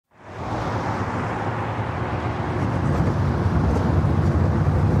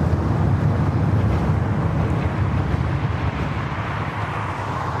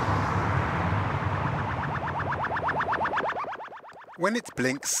When it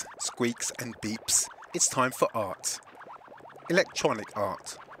blinks, squeaks and beeps, it's time for art. Electronic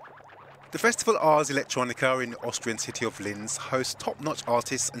art. The Festival Ars Electronica in the Austrian city of Linz hosts top-notch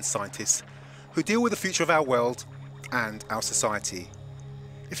artists and scientists who deal with the future of our world and our society.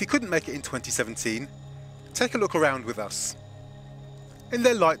 If you couldn't make it in 2017, take a look around with us. In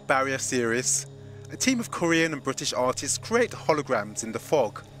their Light Barrier series, a team of Korean and British artists create holograms in the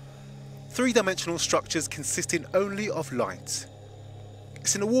fog, three-dimensional structures consisting only of light.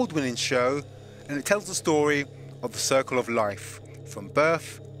 It's an award-winning show, and it tells the story of the circle of life, from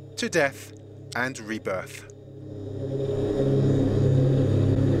birth to death and rebirth.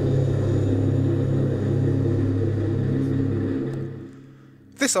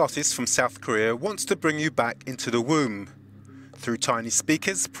 This artist from South Korea wants to bring you back into the womb. Through tiny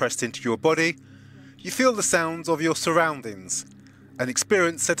speakers pressed into your body, you feel the sounds of your surroundings, an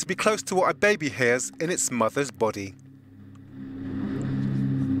experience said to be close to what a baby hears in its mother's body.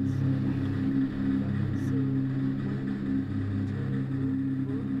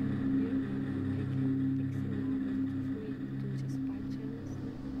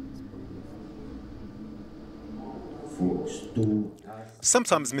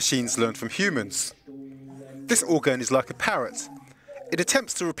 Sometimes machines learn from humans. This organ is like a parrot. It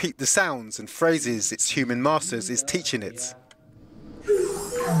attempts to repeat the sounds and phrases its human masters is teaching it.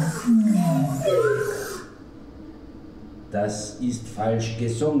 Das ist falsch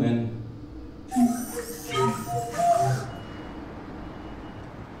gesungen.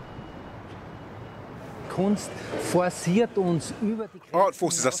 Art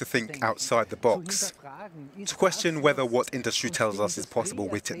forces us to think outside the box, to question whether what industry tells us is possible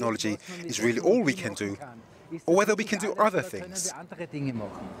with technology is really all we can do, or whether we can do other things.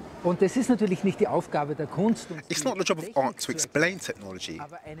 It's not the job of art to explain technology,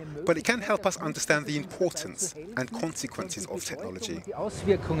 but it can help us understand the importance and consequences of technology.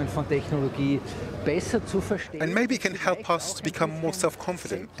 And maybe it can help us to become more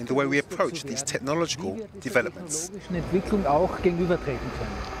self-confident in the way we approach these technological developments.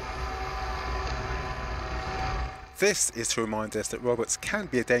 This is to remind us that robots can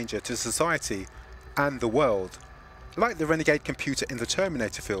be a danger to society and the world, like the renegade computer in the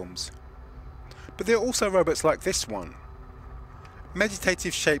Terminator films. But there are also robots like this one.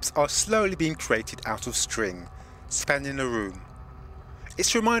 Meditative shapes are slowly being created out of string, spanning a room.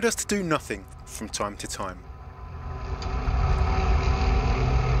 It's to remind us to do nothing from time to time.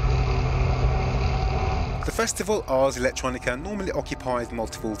 The Festival Ars Electronica normally occupies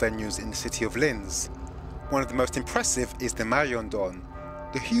multiple venues in the city of Linz. One of the most impressive is the Mariondon,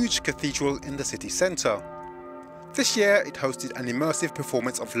 the huge cathedral in the city centre. This year it hosted an immersive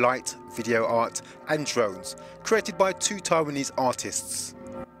performance of light, video art and drones, created by two Taiwanese artists.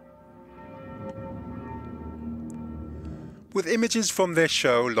 With images from their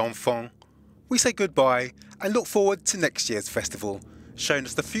show L'Enfant, we say goodbye and look forward to next year's festival, showing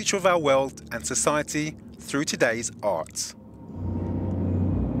us the future of our world and society through today's arts.